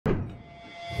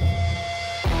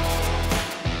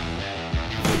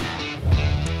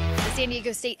San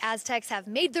Diego State Aztecs have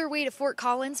made their way to Fort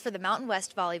Collins for the Mountain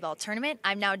West Volleyball Tournament.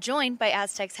 I'm now joined by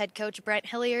Aztecs head coach Brent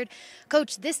Hilliard.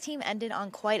 Coach, this team ended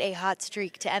on quite a hot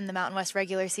streak to end the Mountain West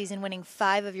regular season, winning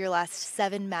 5 of your last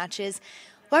 7 matches.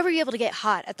 Why were you able to get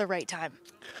hot at the right time?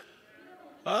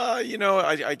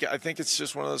 I think it's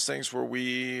just one of those things where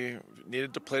we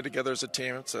needed to play together as a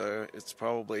team. It's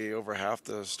probably over half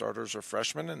the starters are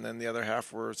freshmen, and then the other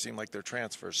half seemed like they're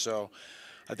transfers. So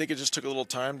I think it just took a little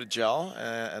time to gel,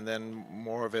 and then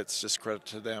more of it's just credit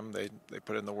to them. They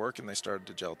put in the work, and they started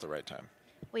to gel at the right time.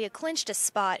 Well, you clinched a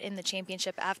spot in the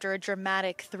championship after a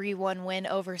dramatic 3-1 win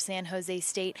over San Jose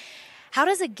State. How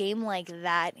does a game like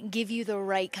that give you the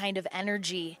right kind of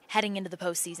energy heading into the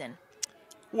postseason?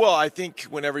 Well, I think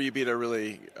whenever you beat a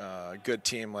really good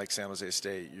team like San Jose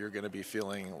State, you're going to be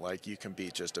feeling like you can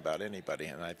beat just about anybody,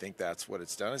 and I think that's what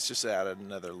it's done. It's just added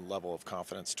another level of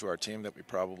confidence to our team that we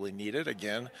probably needed.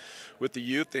 Again, with the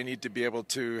youth, they need to be able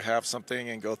to have something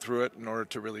and go through it in order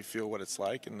to really feel what it's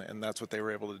like, and that's what they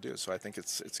were able to do. So I think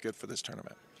it's good for this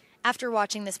tournament. After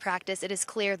watching this practice, it is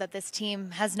clear that this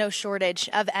team has no shortage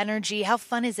of energy. How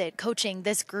fun is it coaching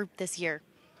this group this year?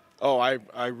 Oh,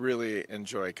 I really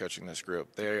enjoy coaching this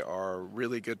group. They are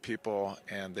really good people,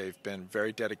 and they've been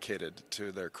very dedicated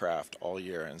to their craft all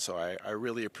year. And so I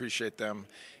really appreciate them,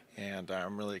 and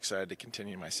I'm really excited to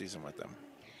continue my season with them.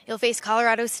 You'll face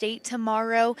Colorado State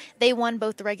tomorrow. They won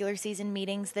both the regular season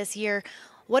meetings this year.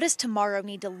 What does tomorrow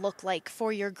need to look like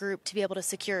for your group to be able to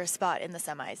secure a spot in the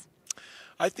semis?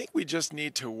 I think we just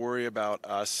need to worry about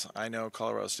us. I know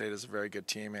Colorado State is a very good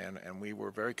team, and we were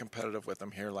very competitive with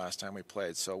them here last time we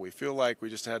played. So we feel like we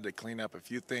just had to clean up a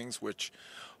few things, which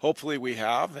hopefully we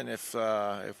have. And if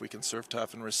we can serve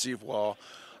tough and receive well,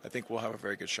 I think we'll have a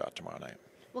very good shot tomorrow night.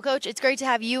 Well, Coach, it's great to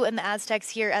have you and the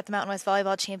Aztecs here at the Mountain West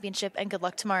Volleyball Championship, and good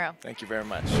luck tomorrow. Thank you very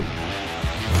much.